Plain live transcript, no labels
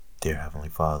Dear Heavenly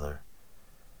Father,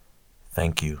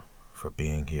 thank you for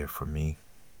being here for me.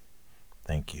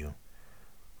 Thank you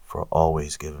for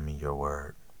always giving me your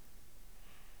word.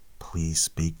 Please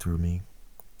speak through me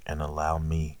and allow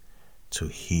me to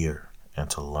hear and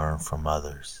to learn from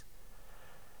others.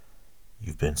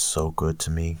 You've been so good to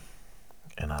me,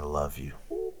 and I love you.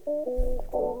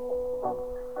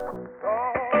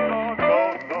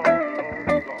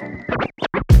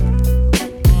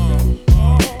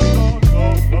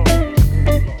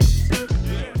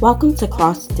 Welcome to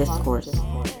Cross Discourse,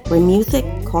 where music,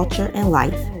 culture, and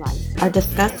life are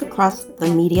discussed across the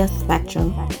media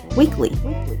spectrum weekly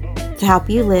to help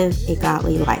you live a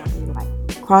godly life.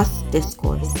 Cross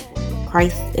Discourse,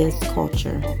 Christ is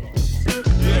culture.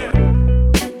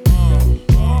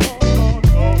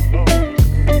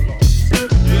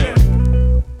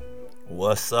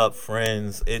 What's up,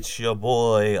 friends? It's your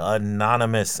boy,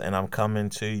 Anonymous, and I'm coming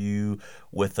to you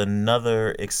with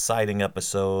another exciting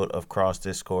episode of Cross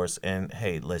Discourse. And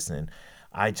hey, listen,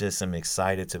 I just am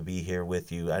excited to be here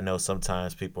with you. I know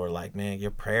sometimes people are like, man,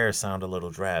 your prayers sound a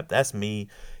little drab. That's me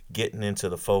getting into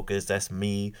the focus. That's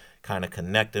me kind of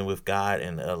connecting with God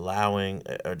and allowing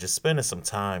or just spending some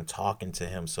time talking to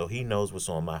Him so He knows what's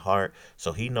on my heart,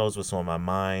 so He knows what's on my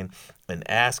mind, and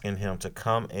asking Him to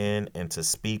come in and to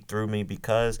speak through me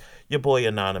because your boy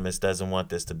Anonymous doesn't want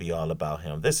this to be all about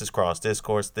him. This is Cross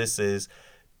Discourse. This is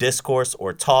discourse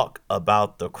or talk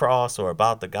about the cross or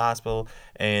about the gospel,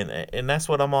 and that's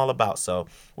what I'm all about. So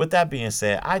with that being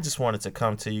said, I just wanted to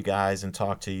come to you guys and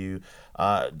talk to you.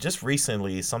 Just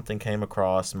recently something came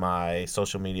across my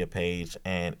social media page,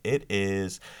 and it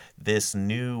is this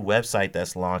new website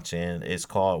that's launching. It's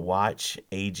called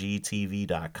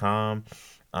watchagtv.com.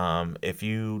 If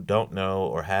you don't know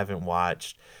or haven't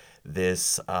watched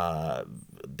this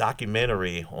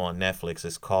documentary on Netflix,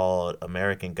 it's called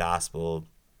American Gospel.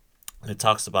 It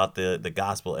talks about the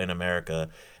gospel in America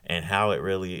and how it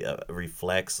really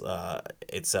reflects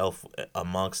itself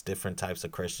amongst different types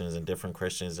of Christians and different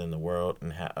Christians in the world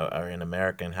and or in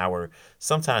America, and how we're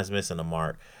sometimes missing the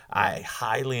mark. I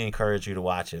highly encourage you to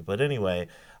watch it. But anyway,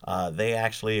 they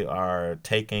actually are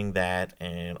taking that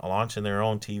and launching their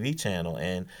own TV channel,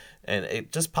 and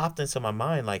it just popped into my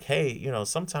mind like, hey,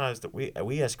 sometimes that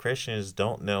we as Christians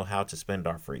don't know how to spend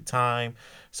our free time.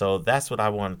 So that's what I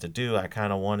wanted to do. I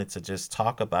kind of wanted to just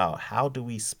talk about how do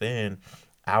we spend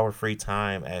our free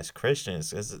time as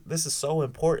Christians. This is so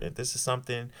important. This is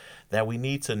something that we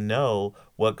need to know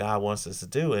what God wants us to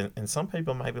do. And some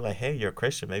people might be like, hey, you're a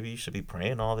Christian. Maybe you should be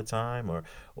praying all the time,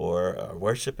 or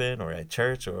worshiping, or at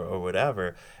church, or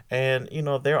whatever. And,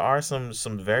 there are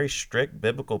some very strict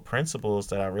biblical principles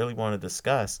that I really want to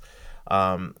discuss,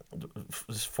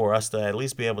 for us to at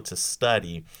least be able to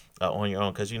study on your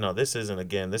own, because this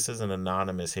isn't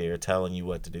anonymous here telling you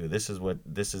what to do. This is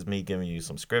me giving you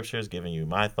some scriptures, giving you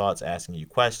my thoughts, asking you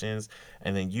questions,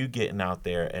 and then you getting out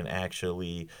there and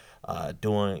actually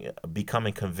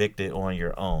becoming convicted on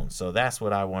your own. So that's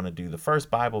what I want to do. The first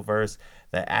Bible verse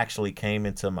that actually came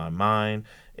into my mind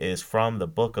is from the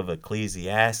book of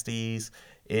Ecclesiastes.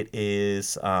 It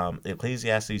is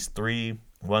Ecclesiastes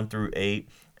 3:1-8,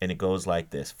 and it goes like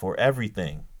this: For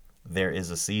everything there is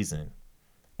a season,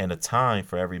 and a time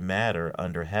for every matter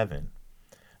under heaven,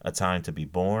 a time to be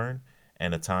born,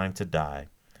 and a time to die,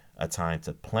 a time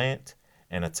to plant,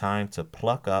 and a time to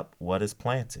pluck up what is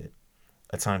planted,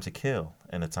 a time to kill,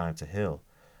 and a time to heal,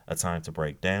 a time to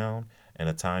break down, and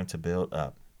a time to build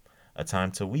up, a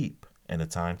time to weep, and a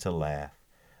time to laugh,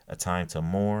 a time to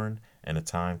mourn, and a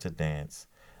time to dance,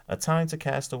 a time to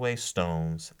cast away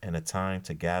stones, and a time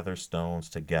to gather stones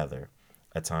together,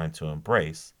 a time to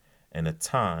embrace, and a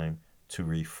time to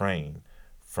refrain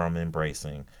from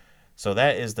embracing. So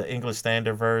that is the English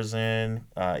Standard Version,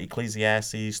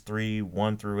 Ecclesiastes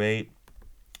 3:1-8.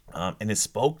 And it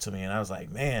spoke to me, and I was like,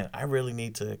 man, I really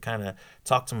need to kind of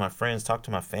talk to my friends, talk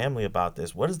to my family about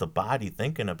this. What is the body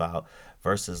thinking about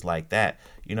verses like that?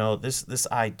 This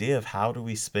idea of how do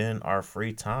we spend our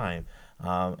free time?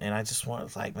 And I just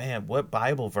want, like, man, what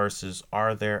Bible verses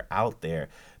are there out there?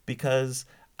 Because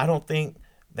I don't think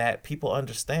that people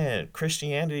understand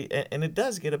Christianity, and it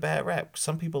does get a bad rap.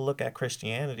 Some people look at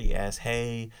Christianity as,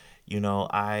 hey,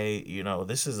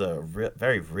 this is a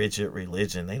very rigid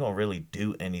religion. They don't really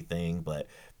do anything but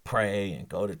pray and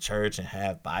go to church and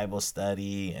have Bible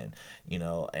study, and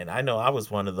I know I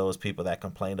was one of those people that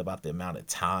complained about the amount of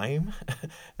time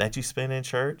that you spend in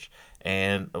church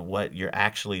and what you're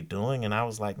actually doing. And I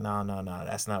was like, no, no, no,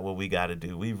 that's not what we got to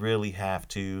do. We really have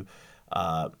to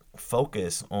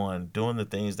focus on doing the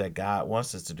things that God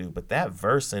wants us to do. But that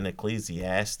verse in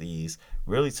Ecclesiastes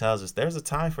really tells us there's a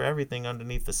time for everything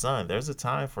underneath the sun. There's a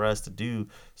time for us to do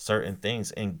certain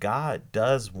things. And God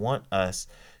does want us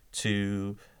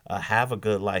to have a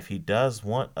good life. He does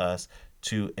want us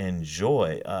to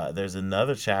enjoy. There's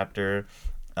another chapter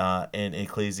in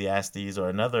Ecclesiastes, or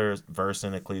another verse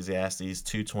in Ecclesiastes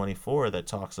 2:24 that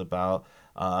talks about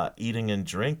eating and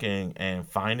drinking and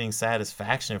finding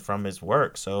satisfaction from his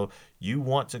work. So you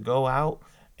want to go out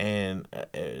and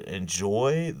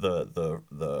enjoy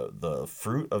the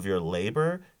fruit of your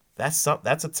labor. That's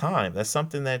a time. That's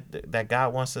something that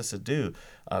God wants us to do.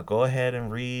 Go ahead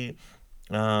and read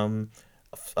Psalm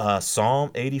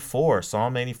 84.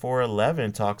 Psalm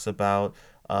 84:11 talks about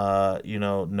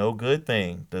no good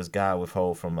thing does God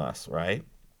withhold from us, right?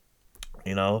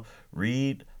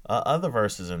 Read other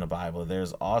verses in the Bible.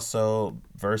 There's also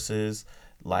verses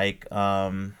like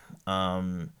what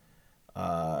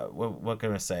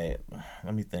can I say?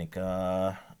 Let me think.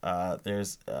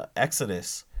 There's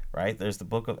Exodus, right? There's the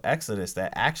book of Exodus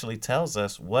that actually tells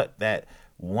us what that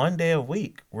one day a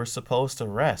week we're supposed to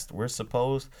rest. We're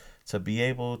supposed to be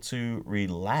able to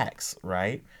relax,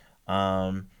 right?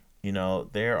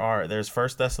 There's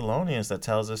First Thessalonians that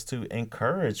tells us to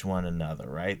encourage one another,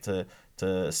 right?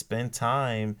 To spend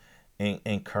time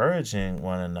encouraging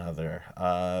one another.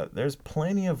 There's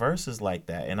plenty of verses like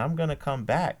that, and I'm gonna come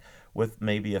back with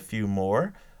maybe a few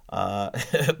more.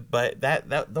 But that's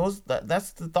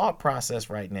the thought process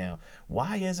right now.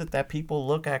 Why is it that people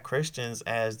look at Christians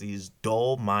as these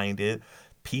dull-minded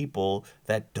people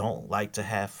that don't like to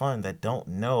have fun, that don't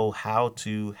know how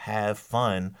to have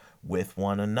fun with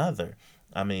one another?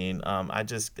 I mean, I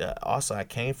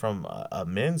came from a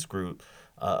men's group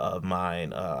of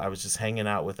mine. I was just hanging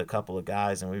out with a couple of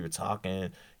guys, and we were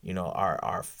talking,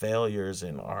 our failures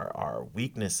and our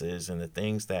weaknesses and the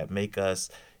things that make us,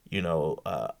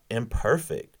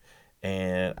 imperfect.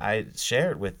 And I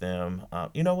shared with them,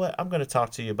 you know what, I'm going to talk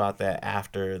to you about that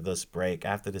after this break,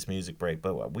 after this music break.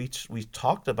 But we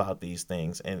talked about these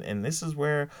things, and this is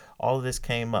where all of this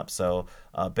came up. So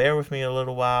bear with me a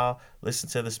little while, listen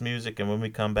to this music, and when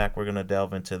we come back, we're going to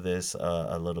delve into this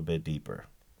a little bit deeper.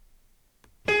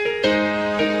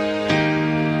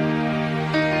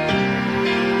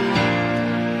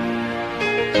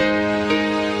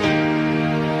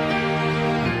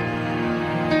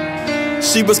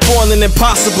 She was born in an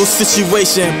impossible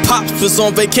situation. Pops was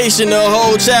on vacation her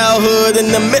whole childhood. In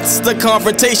the midst of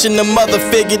confrontation, the mother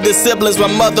figured the siblings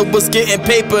while mother was getting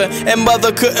paper. And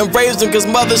mother couldn't raise them cause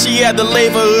mother, she had to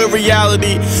labor her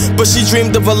reality. But she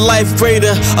dreamed of a life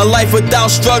greater, a life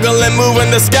without struggle and moving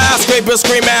the skyscraper,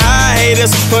 screaming high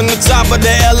haters from the top of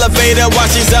the elevator while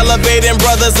she's elevating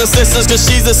brothers and sisters cause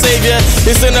she's a savior.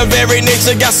 It's in her very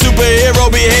nature, got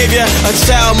superhero behavior. A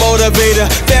child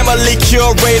motivator, family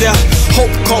curator,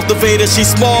 hope cultivator.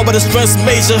 She's small but her strength's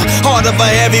major. Heart of a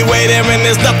heavyweight, and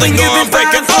there's nothing gonna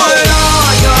break it. All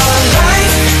your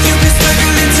life, you've been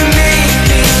struggling to make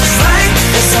things right.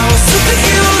 That's how a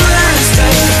superhero learns to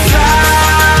fly.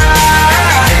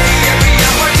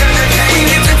 When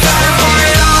you've been fighting for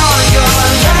it all your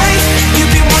life,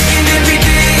 you've been working every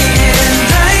day and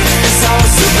night. That's how a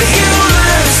superhero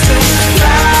learns to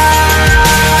fly.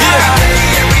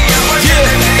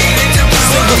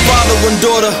 Single father and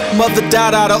daughter, mother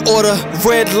died out of order.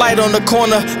 Red light on the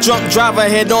corner, drunk driver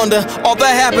head on her. All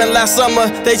that happened last summer,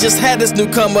 they just had this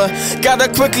newcomer. Gotta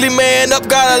quickly man up,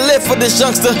 gotta live for this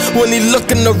youngster. When he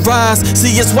look in the rise, see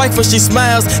his wife when she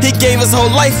smiles. He gave his whole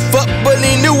life up, but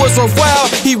he knew it was worthwhile.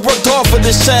 He worked hard for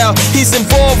this child, he's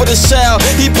involved with this child.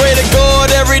 He prayed to God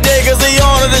every day cause he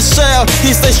honored this child.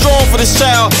 He stayed strong for this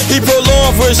child, he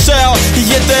prolonged for his child. He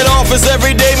hit that office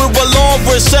every day, move along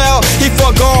for his child. He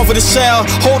fought on for this child,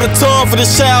 hold a tongue for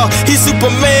this child. He's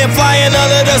Superman flying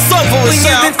under the sun for his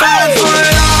child. You've been fighting for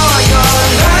it all your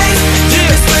life. You've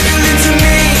been struggling to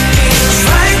make things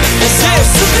right. That's how a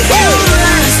superhero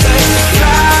learns to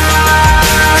fly.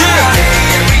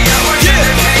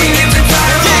 When you've been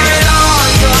fighting for it all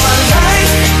your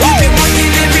life, you've been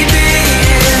working every day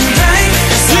and night.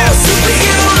 That's how a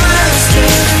superhero learns to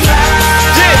fly.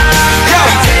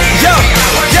 Yo,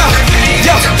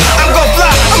 I'm gon'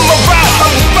 fly, I'm gon' ride, I'm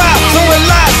gon' fly, so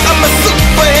alive. I'm a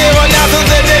superhero now till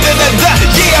the day that I die.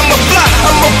 Yeah, I'm a fly,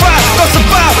 I'm a ride, gon'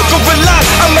 survive, gon' rely.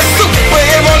 I'm a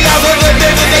superhero now till the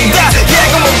day that I die.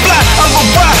 Yeah, I'm a fly, I'm a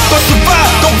ride, gon' survive,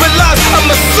 gon' rely. I'm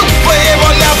a superhero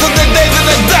now till the day that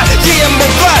I die. Yeah, I'm a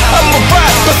fly, I'm a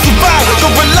ride, gon' survive,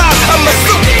 gon' rely. I'm a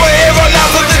superhero now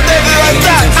till the day that I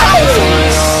die. All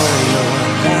your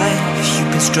life,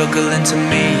 you've been struggling to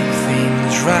make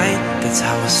things right. That's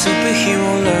how a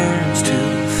superhero learns to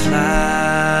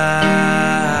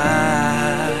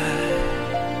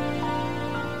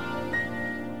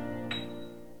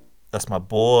That's my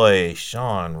boy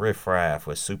Sean Riffraff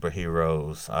with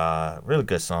Superheroes. Really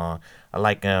good song. I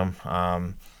like him.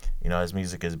 His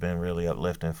music has been really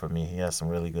uplifting for me. He has some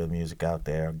really good music out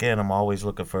there. Again, I'm always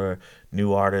looking for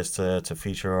new artists to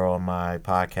feature on my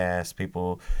podcast.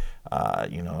 People,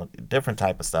 different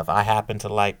type of stuff. I happen to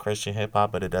like Christian hip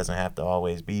hop, but it doesn't have to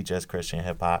always be just Christian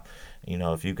hip hop.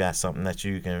 If you got something that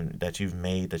you've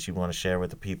made that you want to share with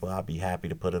the people, I'll be happy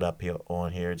to put it up here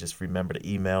on here. Just remember to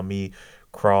email me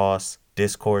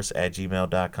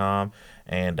crossdiscourse@gmail.com,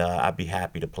 and I'd be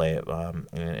happy to play it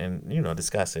and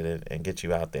discuss it and get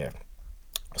you out there.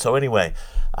 So anyway,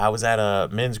 I was at a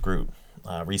men's group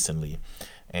recently,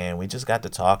 and we just got to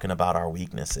talking about our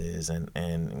weaknesses and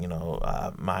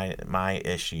my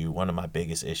issue. One of my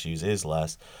biggest issues is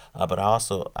lust, but I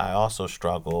also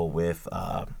struggle with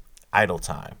idle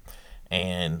time.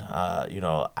 And,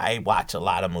 I watch a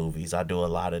lot of movies. I do a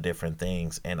lot of different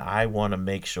things. And I want to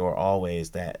make sure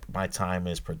always that my time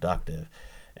is productive.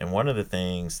 And one of the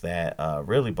things that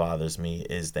really bothers me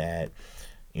is that,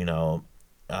 you know,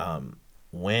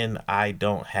 when I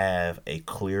don't have a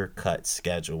clear cut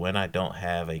schedule, when I don't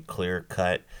have a clear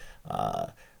cut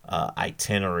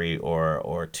itinerary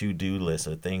or to-do list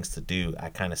of things to do, I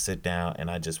kind of sit down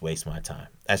and I just waste my time.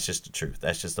 That's just the truth.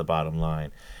 That's just the bottom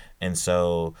line. And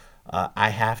so I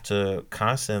have to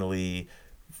constantly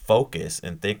focus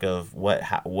and think of what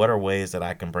are ways that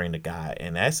I can bring to God.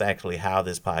 And that's actually how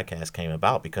this podcast came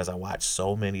about, because I watched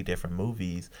so many different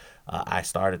movies. I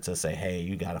started to say, hey,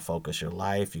 you got to focus your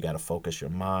life. You got to focus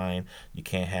your mind. You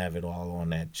can't have it all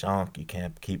on that junk. You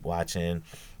can't keep watching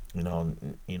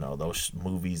those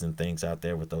movies and things out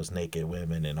there with those naked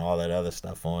women and all that other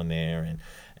stuff on there,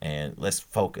 and let's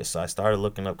focus. So I started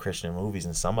looking up Christian movies,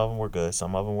 and some of them were good,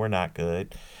 some of them were not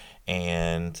good,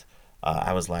 and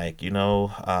I was like,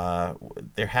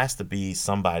 there has to be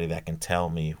somebody that can tell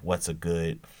me what's a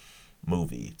good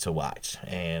movie to watch.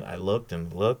 And I looked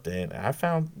and looked, and I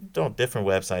found different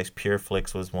websites.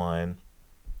 PureFlix was one.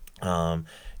 Up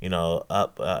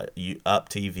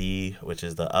TV, which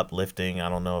is the uplifting. I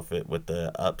don't know if what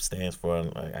the up stands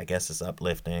for. I guess it's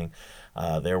uplifting.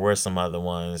 There were some other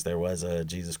ones. There was a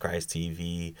Jesus Christ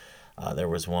TV. There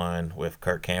was one with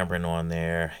Kirk Cameron on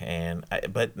there,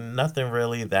 but nothing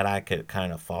really that I could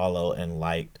kind of follow and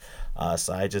liked.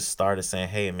 So I just started saying,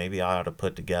 hey, maybe I ought to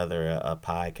put together a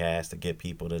podcast to get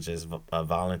people to just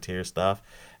volunteer stuff,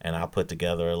 and I'll put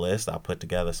together a list. I'll put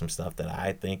together some stuff that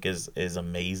I think is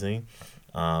amazing.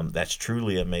 That's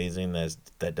truly amazing.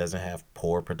 That doesn't have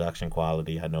poor production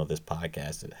quality. I know this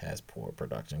podcast, it has poor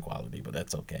production quality, but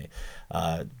that's okay.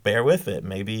 Bear with it.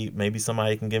 Maybe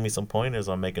somebody can give me some pointers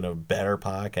on making a better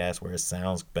podcast where it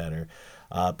sounds better.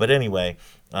 But anyway,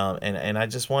 and I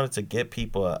just wanted to get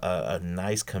people a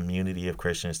nice community of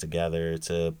Christians together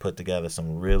to put together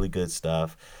some really good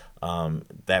stuff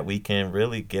that we can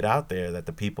really get out there that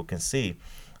the people can see.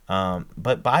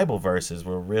 But Bible verses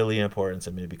were really important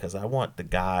to me, because I want the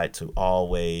God to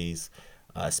always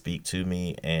speak to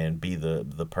me and be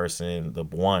the person, the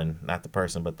one, not the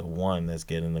person, but the one that's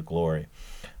getting the glory.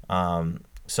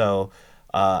 So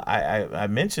I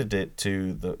mentioned it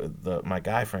to my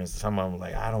guy friends. Some of them were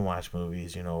like, I don't watch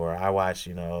movies, or I watch,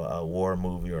 a war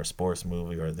movie or a sports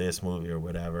movie or this movie or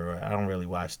whatever. I don't really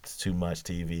watch too much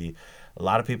TV. A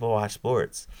lot of people watch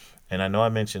sports. And I know I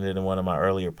mentioned it in one of my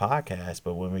earlier podcasts,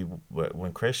 but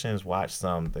when Christians watch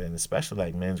something, especially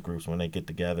like men's groups, when they get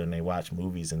together and they watch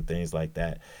movies and things like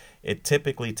that, it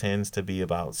typically tends to be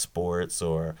about sports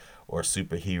or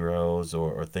superheroes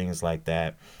or things like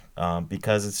that,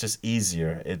 because it's just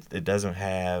easier. It doesn't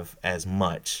have as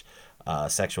much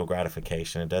sexual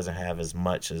gratification. It doesn't have as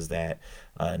much as that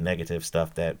negative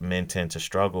stuff that men tend to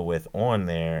struggle with on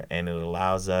there, and it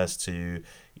allows us to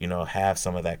have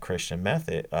some of that Christian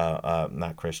method,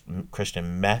 not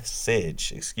Christian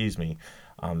message, excuse me,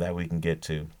 that we can get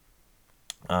to.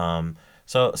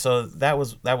 So that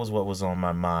was what was on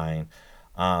my mind.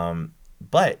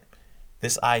 But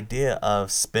this idea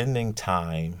of spending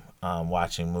time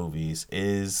watching movies,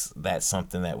 is that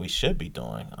something that we should be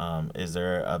doing? Is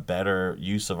there a better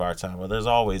use of our time? Well, there's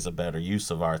always a better use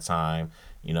of our time,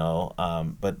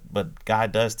 but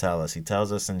God does tell us. He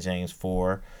tells us in James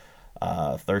 4,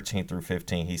 13 through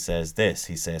 15, he says this.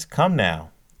 He says, "Come now,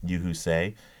 you who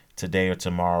say, today or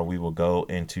tomorrow we will go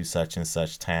into such and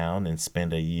such town and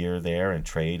spend a year there and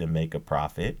trade and make a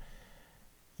profit.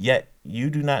 Yet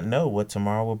you do not know what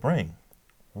tomorrow will bring.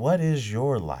 What is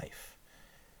your life?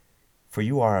 For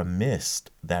you are a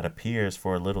mist that appears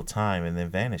for a little time and then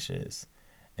vanishes.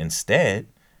 Instead,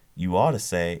 You ought to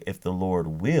say, if the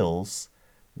Lord wills,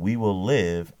 we will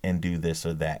live and do this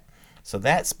or that. So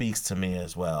that speaks to me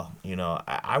as well.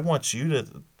 I want you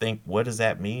to think, what does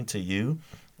that mean to you?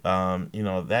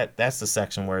 That's the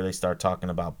section where they start talking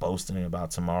about boasting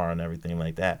about tomorrow and everything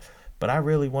like that. But I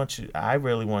really want you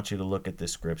to look at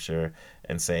this scripture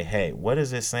and say, hey, what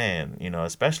is it saying?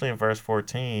 Especially in verse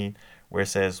 14, where it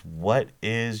says, what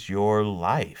is your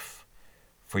life?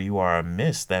 For you are a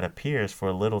mist that appears for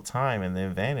a little time and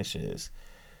then vanishes.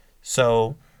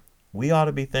 So we ought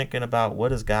to be thinking about, what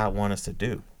does God want us to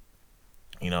do?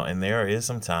 And there is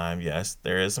some time, yes,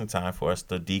 there is some time for us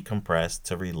to decompress,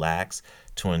 to relax,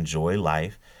 to enjoy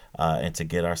life, and to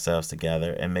get ourselves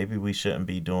together. And maybe we shouldn't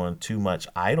be doing too much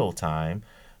idle time.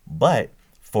 But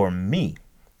for me,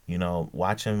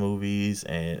 watching movies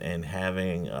and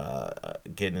having,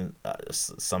 getting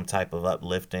some type of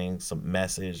uplifting, some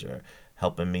message, or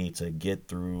helping me to get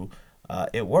through,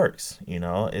 it works.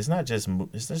 It's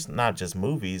just not just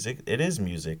movies. It is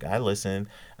music. I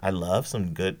love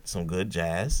some good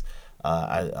jazz.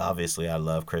 I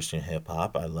love Christian hip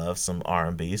hop. I love some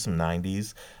R&B, some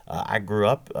 90s. I grew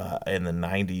up in the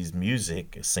 90s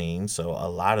music scene, so a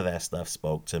lot of that stuff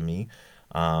spoke to me.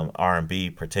 R&B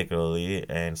particularly,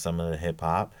 and some of the hip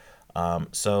hop.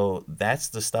 So that's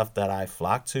the stuff that I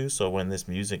flock to. So when this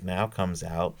music now comes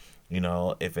out,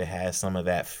 if it has some of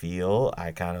that feel,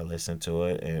 I kind of listen to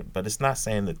it. But it's not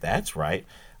saying that that's right.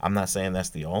 I'm not saying that's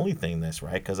the only thing that's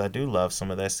right, because I do love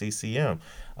some of that CCM.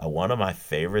 One of my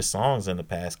favorite songs in the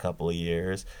past couple of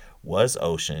years was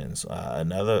Oceans.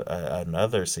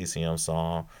 Another CCM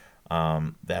song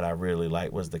that I really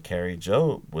liked was the Carrie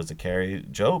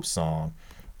Job song.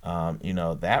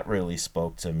 That really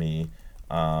spoke to me.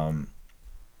 I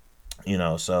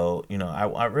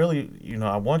really,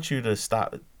 I want you to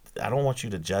stop. I don't want you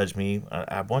to judge me.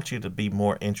 I want you to be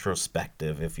more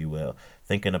introspective, if you will,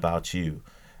 thinking about you,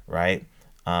 right?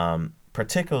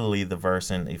 Particularly the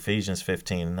verse in Ephesians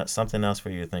 15, something else for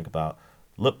you to think about.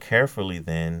 Look carefully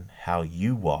then how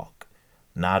you walk,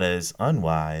 not as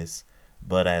unwise,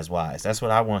 but as wise. That's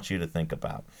what I want you to think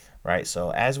about, right?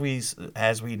 So as we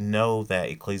know that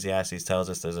Ecclesiastes tells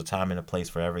us there's a time and a place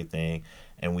for everything,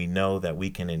 and we know that we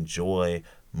can enjoy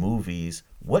movies,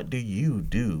 what do you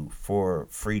do for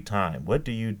free time? What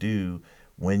do you do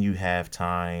when you have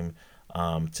time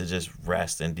to just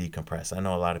rest and decompress? I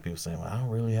know a lot of people saying, well, I don't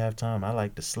really have time. I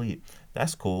like to sleep.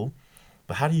 That's cool.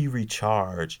 But how do you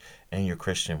recharge in your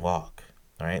Christian walk,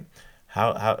 right?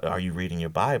 How are you reading your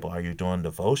Bible? Are you doing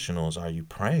devotionals? Are you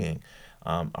praying?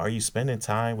 Are you spending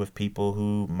time with people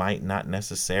who might not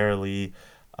necessarily,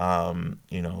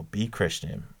 be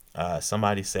Christian?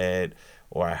 Somebody said,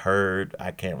 or I heard,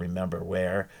 I can't remember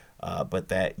where, but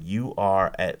that you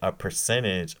are at a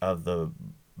percentage of the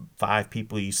 5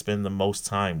 people you spend the most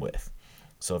time with.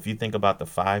 So if you think about the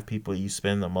 5 people you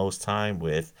spend the most time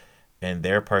with and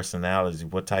their personalities,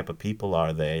 what type of people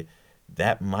are they?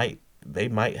 They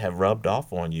might have rubbed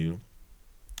off on you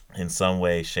in some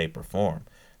way, shape, or form.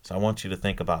 So I want you to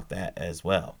think about that as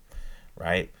well,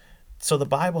 right? So the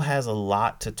Bible has a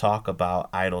lot to talk about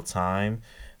idle time.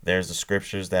 There's the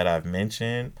scriptures that I've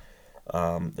mentioned.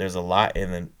 There's a lot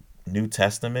in the New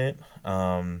Testament.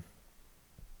 But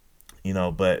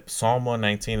Psalm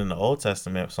 119 in the Old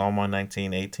Testament, Psalm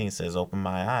 119:18 says, open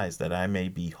my eyes that I may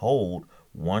behold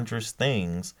wondrous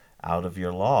things out of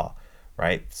your law,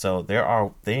 right? So there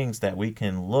are things that we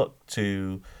can look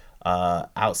to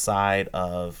outside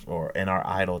of or in our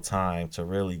idle time to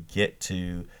really get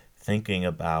to thinking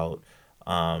about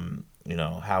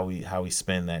how we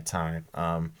spend that time.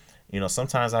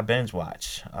 Sometimes I binge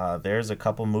watch. There's a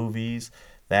couple movies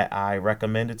that I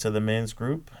recommended to the men's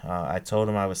group. I told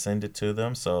them I would send it to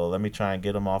them, so let me try and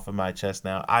get them off of my chest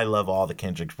now. I love all the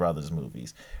Kendrick Brothers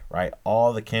movies, right?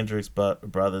 All the Kendrick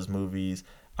Brothers movies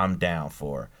I'm down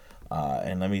for.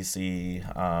 And let me see.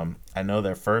 I know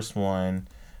their first one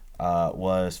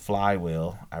was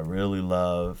Flywheel. I really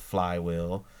love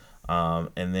Flywheel.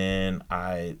 And then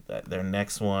their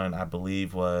next one, I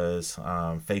believe, was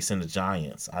Facing the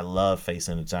Giants. I love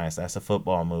Facing the Giants. That's a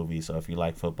football movie, so if you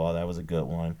like football, that was a good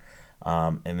one.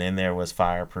 And then there was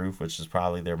Fireproof, which is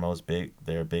probably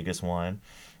their biggest one.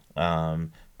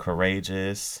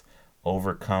 Courageous,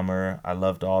 Overcomer. I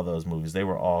loved all those movies. They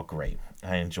were all great.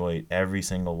 I enjoyed every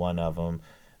single one of them.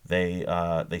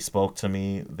 They spoke to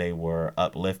me. They were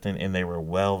uplifting, and they were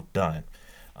well done.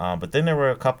 But then there were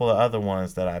a couple of other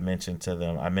ones that I mentioned to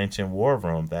them. I mentioned War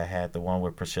Room, that had the one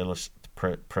with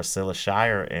Priscilla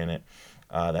Shire in it.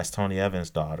 That's Tony Evans'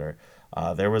 daughter.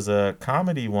 There was a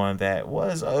comedy one that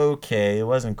was okay. It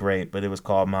wasn't great, but it was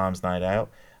called Mom's Night Out.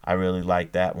 I really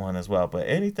like that one as well. But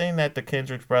anything that the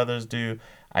Kendrick brothers do,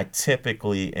 I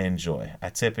typically enjoy.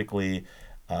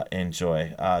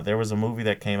 There was a movie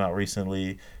that came out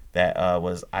recently that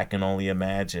was I Can Only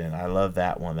Imagine. I love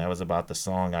that one. That was about the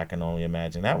song I Can Only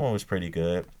Imagine. That one was pretty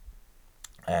good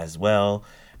as well.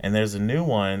 And there's a new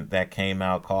one that came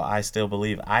out called I Still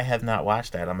Believe. I have not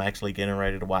watched that. I'm actually getting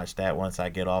ready to watch that once I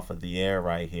get off of the air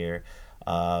right here,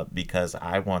 because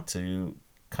I want to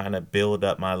kind of build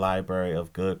up my library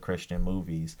of good Christian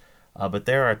movies. But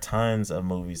there are tons of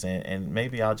movies, and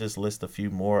maybe I'll just list a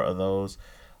few more of those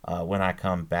when I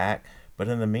come back. But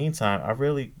in the meantime, I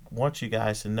really want you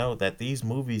guys to know that these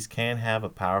movies can have a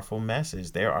powerful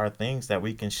message. There are things that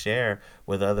we can share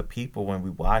with other people when we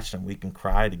watch them. We can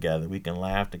cry together. We can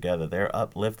laugh together. They're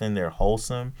uplifting. They're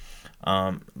wholesome,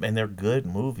 and they're good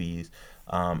movies.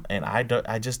 And I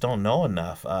just don't know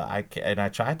enough. I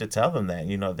tried to tell them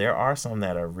that, there are some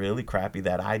that are really crappy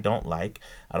that I don't like.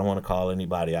 I don't want to call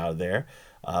anybody out there.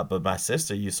 But my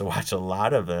sister used to watch a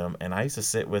lot of them, and I used to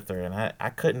sit with her, and I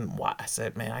couldn't watch. I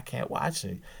said, man, I can't watch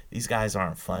it. These guys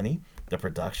aren't funny. The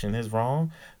production is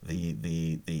wrong.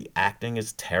 The acting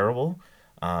is terrible.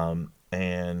 And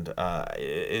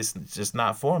it's just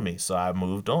not for me. So I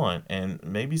moved on, and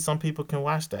maybe some people can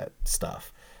watch that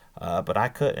stuff. But I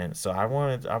couldn't. So I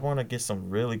want to get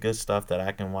some really good stuff that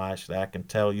I can watch, that I can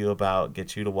tell you about,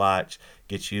 get you to watch,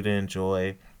 get you to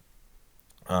enjoy,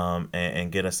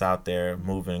 and get us out there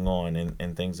moving on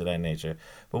and things of that nature.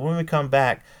 But when we come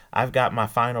back, I've got my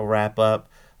final wrap up.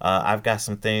 I've got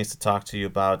some things to talk to you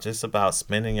about, just about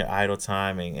spending your idle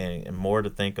time and more to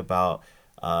think about.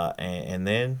 And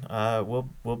then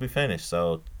we'll be finished.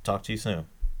 So talk to you soon.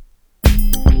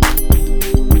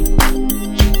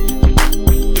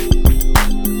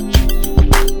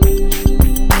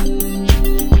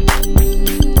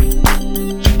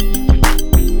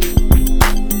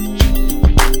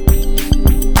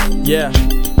 Yeah.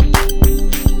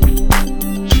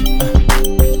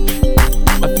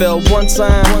 I fell one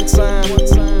time,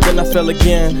 then I fell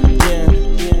again.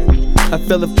 I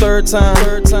fell a third time,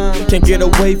 can't get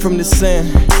away from the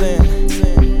sin.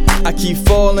 I keep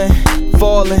falling,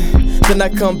 then I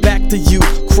come back to you,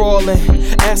 crawling,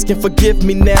 asking forgive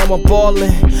me now I'm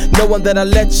ballin', knowing that I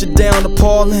let you down,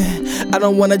 appalling. I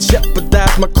don't wanna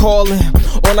jeopardize my calling.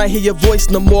 When I hear your voice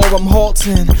no more I'm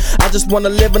halting. I just wanna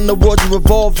live in the world you're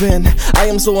revolving. I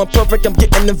am so imperfect I'm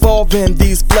getting involved in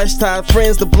these flesh-tied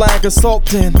friends, the blind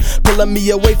consulting, pulling me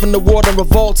away from the world and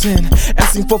revolting.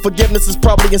 Asking for forgiveness is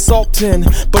probably insulting,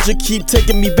 but you keep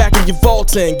taking me back and you're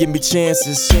vaulting. Give me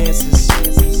chances.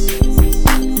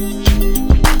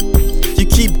 You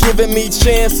keep giving me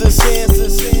chances.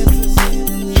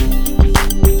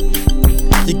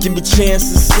 You give me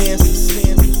chances.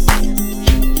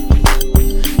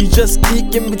 You just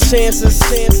keep giving me chances.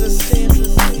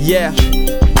 Yeah.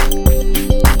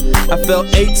 I fell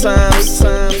 8 times,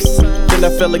 then I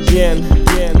fell again.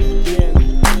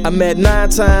 I'm at 9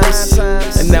 times,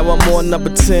 and now I'm on number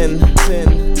 10.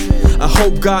 I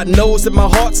hope God knows that my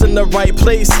heart's in the right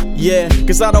place. Yeah,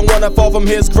 cause I don't wanna fall from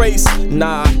his grace.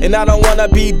 Nah, and I don't wanna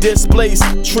be displaced.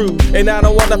 True, and I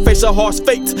don't wanna face a harsh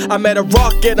fate. I'm at a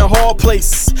rock in a hard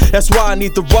place. That's why I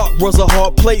need the rock, world's a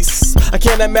hard place. I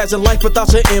can't imagine life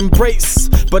without your embrace.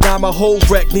 But I'm a whole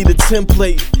wreck, need a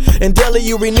template. And daily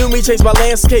you renew me, change my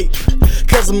landscape.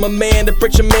 Cause I'm a man that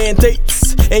breaks your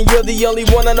mandates. And you're the only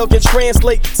one I know can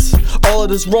translate all of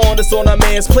this wrong that's on a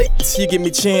man's plate. You give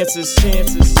me chances.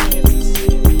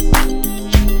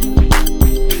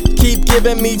 Keep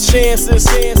giving me chances.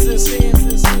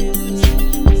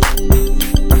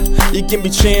 You give me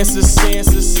chances.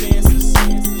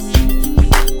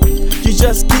 You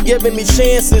just keep giving me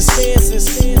chances.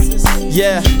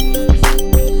 Yeah.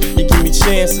 You give me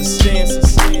chances.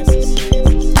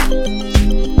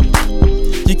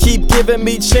 You keep giving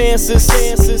me chances.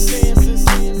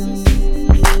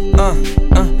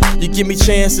 You give me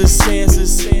chances.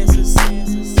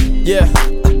 Yeah.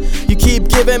 You keep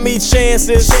giving me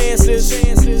chances.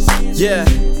 Yeah.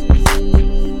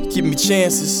 Give me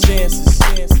chances.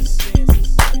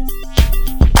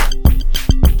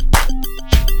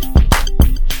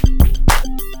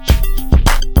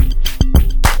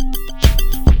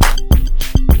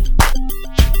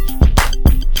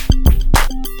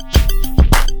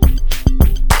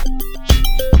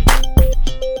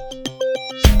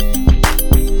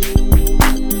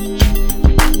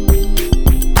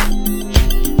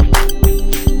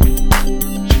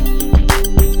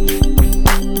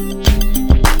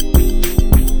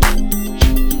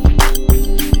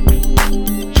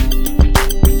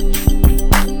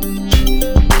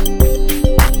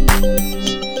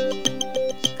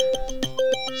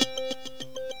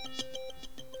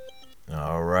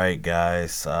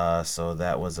 guys. So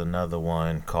that was another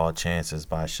one called Chances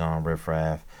by Sean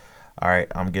Riffraff. All right,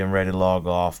 I'm getting ready to log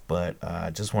off, but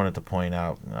I just wanted to point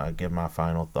out, give my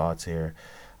final thoughts here.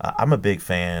 I'm a big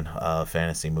fan of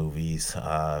fantasy movies.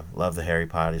 Love the Harry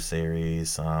Potter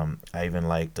series. I even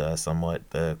liked somewhat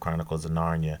the Chronicles of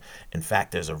Narnia. In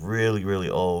fact, there's a really, really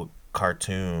old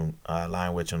cartoon,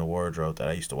 Lion Witch in the Wardrobe, that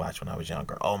I used to watch when I was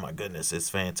younger. Oh my goodness, it's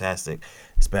fantastic.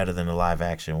 It's better than the live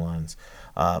action ones.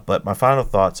 But my final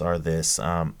thoughts are this: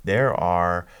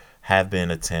 there have been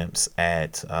attempts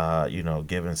at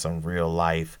giving some real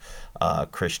life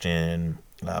Christian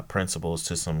principles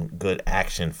to some good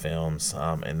action films,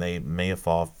 and they may have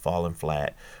fallen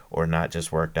flat or not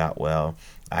just worked out well.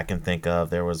 I can think of,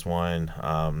 there was one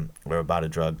where about a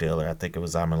drug dealer. I think it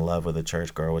was I'm in Love with a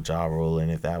Church Girl with Ja Rule,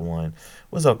 and if that one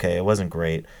was okay, it wasn't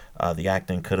great. The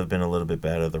acting could have been a little bit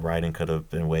better. The writing could have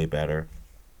been way better.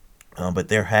 But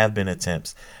there have been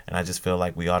attempts, and I just feel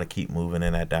like we ought to keep moving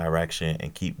in that direction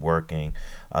and keep working.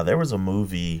 There was a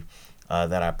movie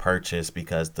that I purchased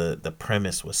because the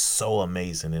premise was so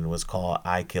amazing, and it was called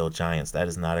I Kill Giants. That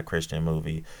is not a Christian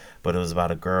movie, but it was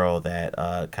about a girl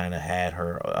that kind of had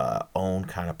her own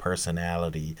kind of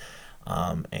personality.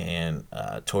 And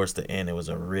towards the end, it was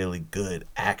a really good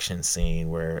action scene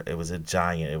where it was a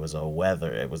giant. It was a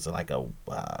weather. It was like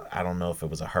I don't know if it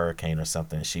was a hurricane or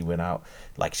something. She went out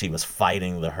like she was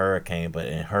fighting the hurricane, but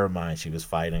in her mind, she was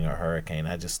fighting a hurricane.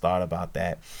 I just thought about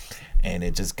that, and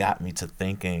it just got me to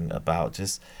thinking about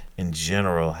just in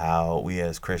general how we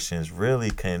as Christians really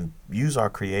can use our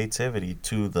creativity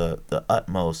to the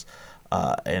utmost,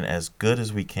 and as good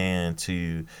as we can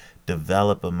to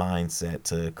develop a mindset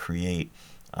to create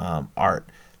art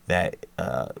that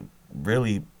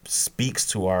really speaks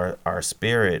to our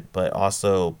spirit, but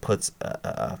also puts,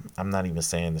 I'm not even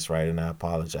saying this right and I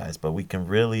apologize, but we can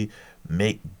really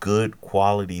make good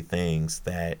quality things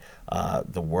that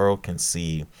the world can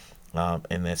see,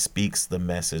 and that speaks the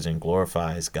message and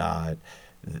glorifies God,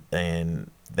 and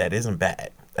that isn't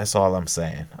bad. That's all I'm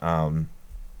saying.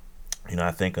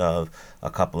 I think of a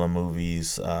couple of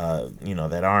movies,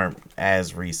 that aren't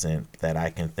as recent that I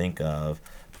can think of,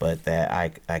 but that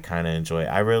I kind of enjoy.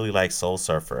 I really like Soul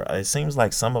Surfer. It seems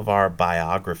like some of our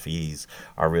biographies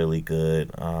are really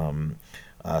good.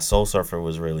 Soul Surfer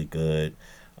was really good.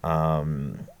 I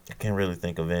can't really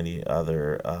think of any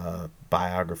other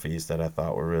biographies that I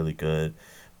thought were really good.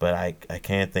 But I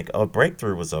can't think. Oh,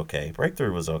 Breakthrough was okay.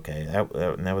 Breakthrough was okay.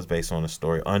 That was based on a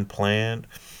story. Unplanned,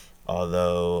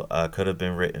 although could have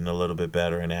been written a little bit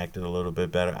better and acted a little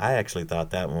bit better. I actually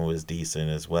thought that one was decent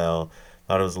as well.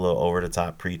 Thought it was a little over the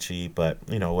top preachy, but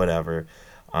whatever.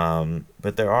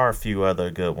 But there are a few other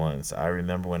good ones. I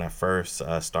remember when I first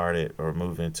started or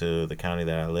moved into the county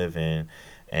that I live in,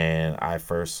 and I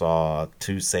first saw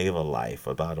To Save a Life,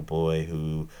 about a boy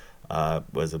who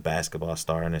was a basketball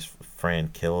star and his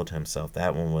friend killed himself.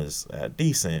 That one was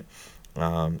decent.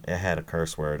 It had a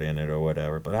curse word in it or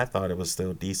whatever, but I thought it was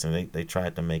still decent. They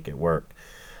tried to make it work.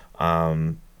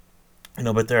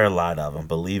 But there are a lot of them.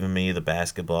 Believe in Me,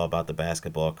 about the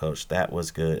basketball coach, that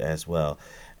was good as well.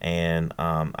 And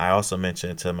I also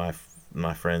mentioned to my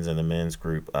friends in the men's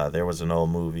group, there was an old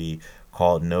movie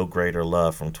called No Greater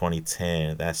Love from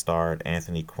 2010 that starred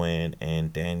Anthony Quinn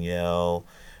and Danielle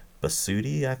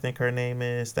Basutti, I think her name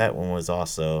is. That one was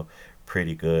also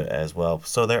pretty good as well.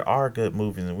 So there are good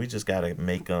movies, and we just got to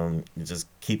make them, just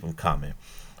keep them coming.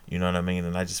 You know what I mean?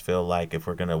 And I just feel like if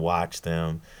we're going to watch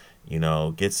them,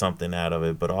 get something out of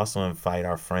it, but also invite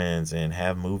our friends and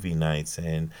have movie nights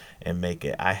and make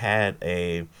it. I have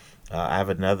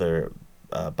another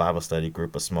Bible study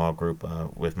group, a small group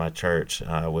with my church,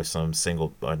 with some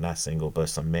single, or not single, but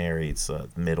some married,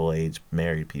 middle-aged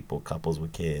married people, couples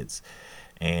with kids.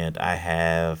 And I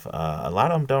have a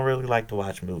lot of them don't really like to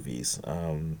watch movies,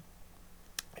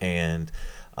 and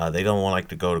they don't want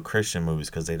to go to Christian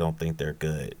movies because they don't think they're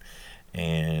good.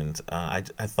 And I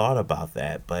thought about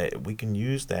that, but we can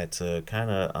use that to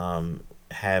kind of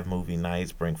have movie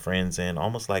nights, bring friends in,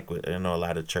 almost like a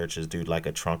lot of churches do, like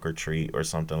a trunk or treat or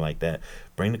something like that.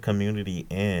 Bring the community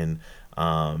in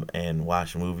and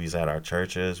watch movies at our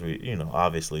churches.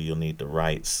 Obviously you'll need the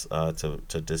rights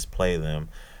to display them,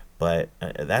 but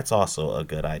that's also a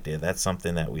good idea. That's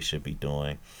something that we should be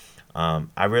doing.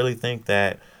 I really think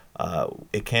that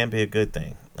it can be a good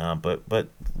thing. But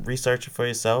research it for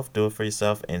yourself, do it for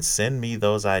yourself, and send me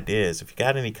those ideas. If you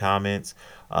got any comments,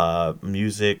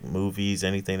 music, movies,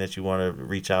 anything that you want to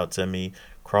reach out to me,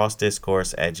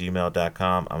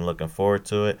 crossdiscourse@gmail.com. I'm looking forward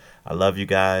to it. I love you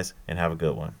guys, and have a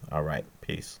good one. All right.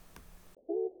 Peace.